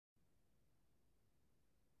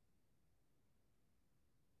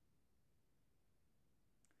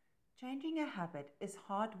Changing a habit is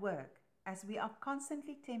hard work as we are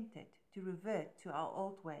constantly tempted to revert to our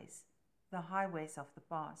old ways, the highways of the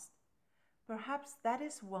past. Perhaps that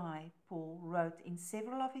is why Paul wrote in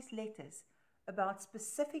several of his letters about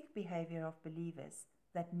specific behavior of believers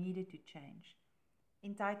that needed to change.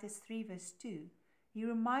 In Titus 3, verse 2, he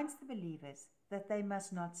reminds the believers that they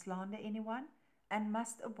must not slander anyone and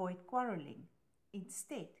must avoid quarreling.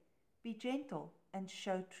 Instead, be gentle and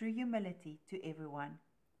show true humility to everyone.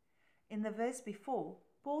 In the verse before,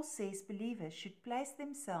 Paul says believers should place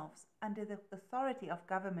themselves under the authority of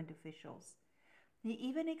government officials. He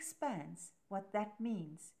even expands what that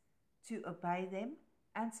means to obey them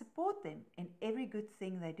and support them in every good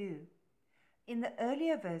thing they do. In the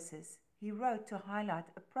earlier verses, he wrote to highlight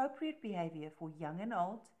appropriate behavior for young and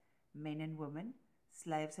old, men and women,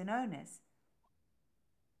 slaves and owners.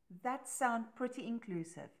 That sounds pretty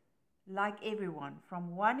inclusive, like everyone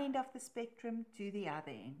from one end of the spectrum to the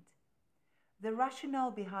other end. The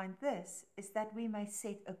rationale behind this is that we may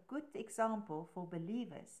set a good example for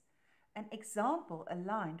believers, an example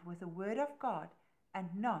aligned with the Word of God and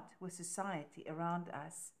not with society around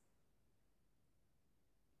us.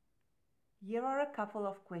 Here are a couple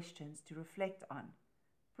of questions to reflect on.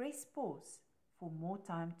 Press pause for more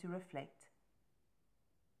time to reflect.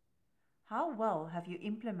 How well have you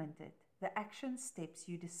implemented the action steps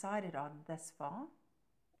you decided on thus far?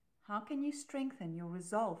 How can you strengthen your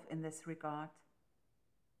resolve in this regard?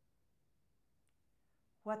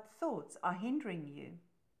 What thoughts are hindering you?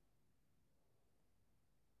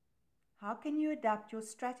 How can you adapt your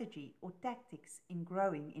strategy or tactics in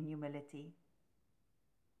growing in humility?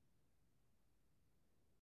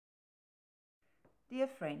 Dear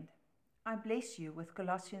friend, I bless you with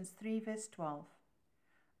Colossians 3 verse 12.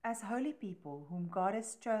 As holy people whom God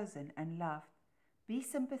has chosen and loved, be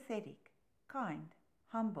sympathetic, kind,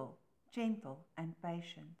 humble, gentle, and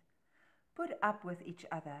patient. Put up with each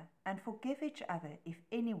other and forgive each other if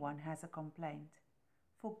anyone has a complaint.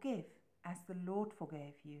 Forgive as the Lord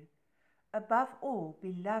forgave you. Above all,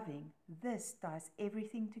 be loving. This ties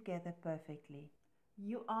everything together perfectly.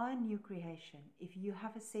 You are a new creation if you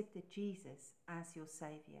have accepted Jesus as your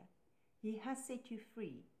Savior. He has set you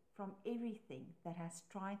free from everything that has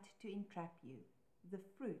tried to entrap you, the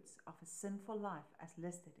fruits of a sinful life as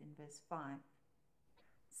listed in verse 5.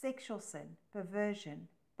 Sexual sin, perversion,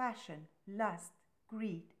 passion, lust,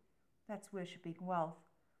 greed, that's worshipping wealth.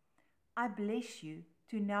 I bless you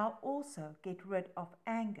to now also get rid of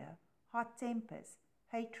anger, hot tempers,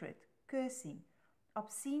 hatred, cursing,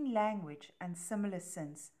 obscene language and similar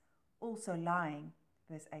sins, also lying,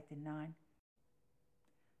 verse 8 and 9.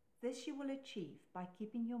 This you will achieve by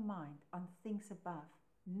keeping your mind on things above,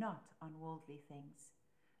 not on worldly things.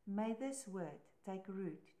 May this word take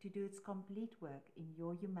root to do its complete work in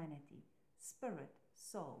your humanity, spirit,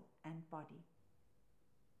 soul, and body.